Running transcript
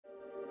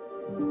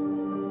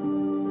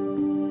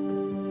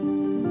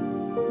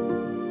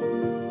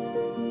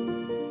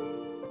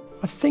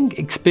think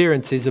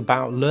experience is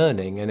about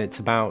learning, and it's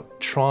about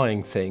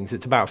trying things.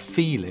 It's about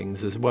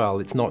feelings as well.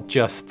 It's not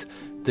just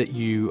that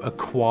you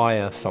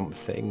acquire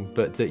something,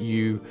 but that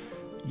you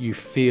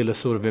feel a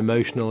sort of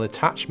emotional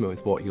attachment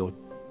with what you're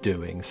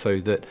doing, so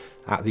that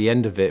at the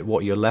end of it,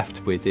 what you're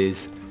left with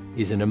is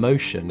an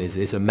emotion,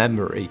 is a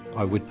memory.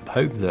 I would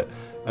hope that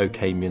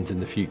Oakhamians in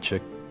the future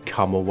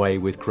come away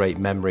with great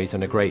memories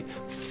and a great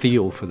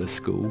feel for the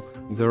school.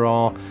 There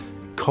are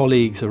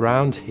colleagues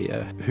around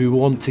here who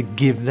want to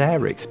give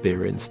their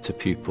experience to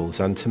pupils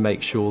and to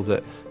make sure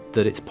that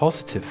it's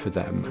positive for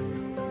them.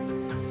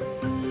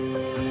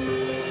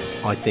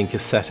 I think a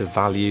set of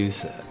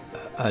values,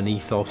 an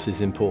ethos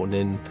is important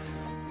in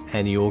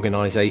any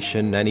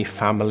organisation, any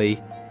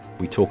family.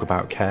 We talk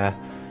about care,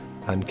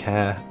 and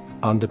care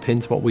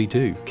underpins what we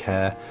do.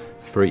 Care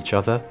for each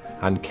other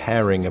and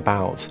caring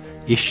about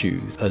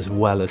issues as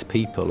well as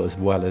people, as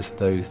well as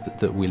those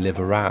that we live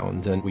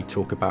around. And we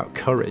talk about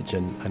courage,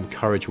 and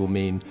courage will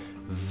mean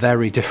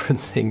very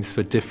different things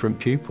for different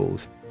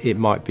pupils. It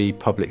might be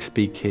public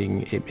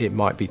speaking, it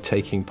might be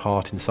taking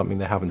part in something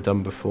they haven't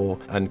done before,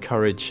 and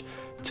courage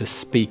to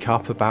speak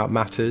up about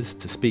matters,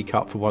 to speak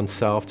up for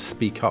oneself, to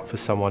speak up for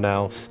someone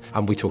else.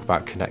 And we talk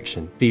about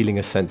connection, feeling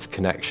a sense of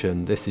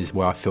connection. This is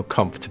where I feel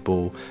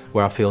comfortable,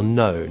 where I feel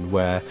known,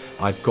 where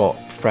I've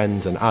got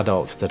friends and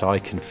adults that I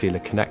can feel a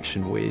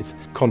connection with.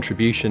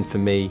 Contribution for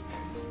me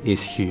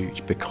is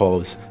huge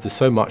because there's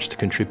so much to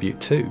contribute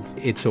to.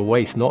 It's a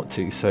waste not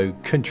to, so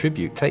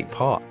contribute, take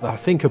part. I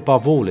think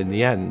above all, in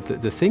the end,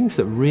 that the things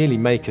that really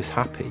make us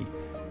happy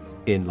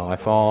in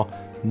life are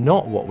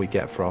not what we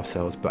get for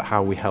ourselves, but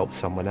how we help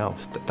someone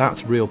else.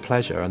 That's real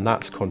pleasure, and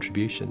that's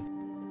contribution.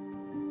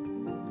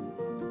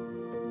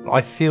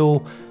 I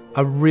feel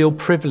a real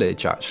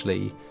privilege,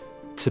 actually,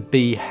 to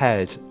be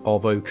head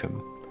of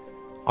Oakham.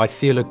 I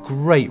feel a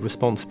great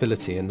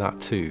responsibility in that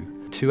too,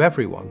 to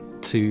everyone,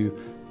 to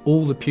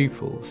all the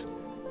pupils,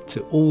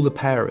 to all the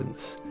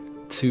parents,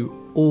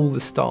 to all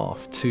the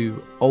staff,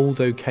 to old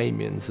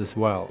Oakhamians as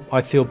well.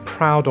 I feel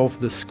proud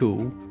of the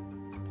school.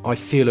 I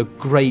feel a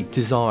great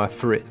desire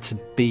for it to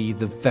be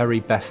the very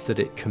best that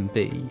it can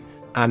be.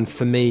 And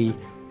for me,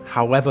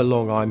 however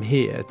long I'm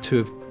here, to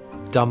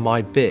have done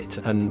my bit,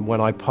 and when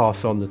I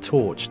pass on the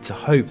torch, to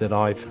hope that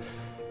I've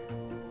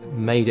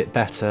made it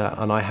better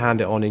and I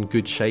hand it on in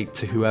good shape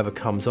to whoever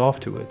comes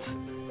afterwards.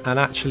 And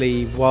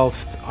actually,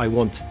 whilst I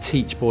want to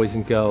teach boys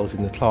and girls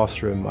in the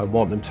classroom, I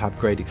want them to have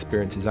great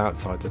experiences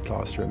outside the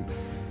classroom,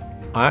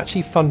 I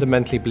actually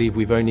fundamentally believe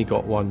we've only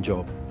got one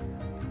job,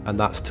 and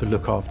that's to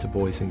look after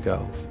boys and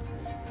girls.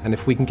 And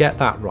if we can get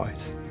that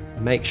right,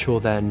 make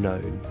sure they're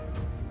known,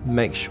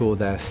 make sure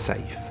they're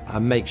safe,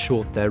 and make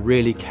sure they're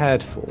really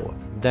cared for,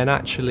 then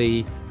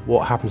actually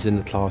what happens in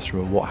the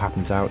classroom and what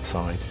happens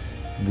outside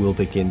will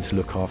begin to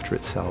look after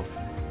itself.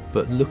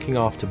 But looking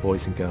after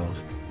boys and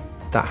girls,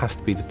 that has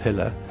to be the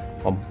pillar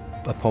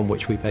upon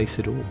which we base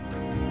it all.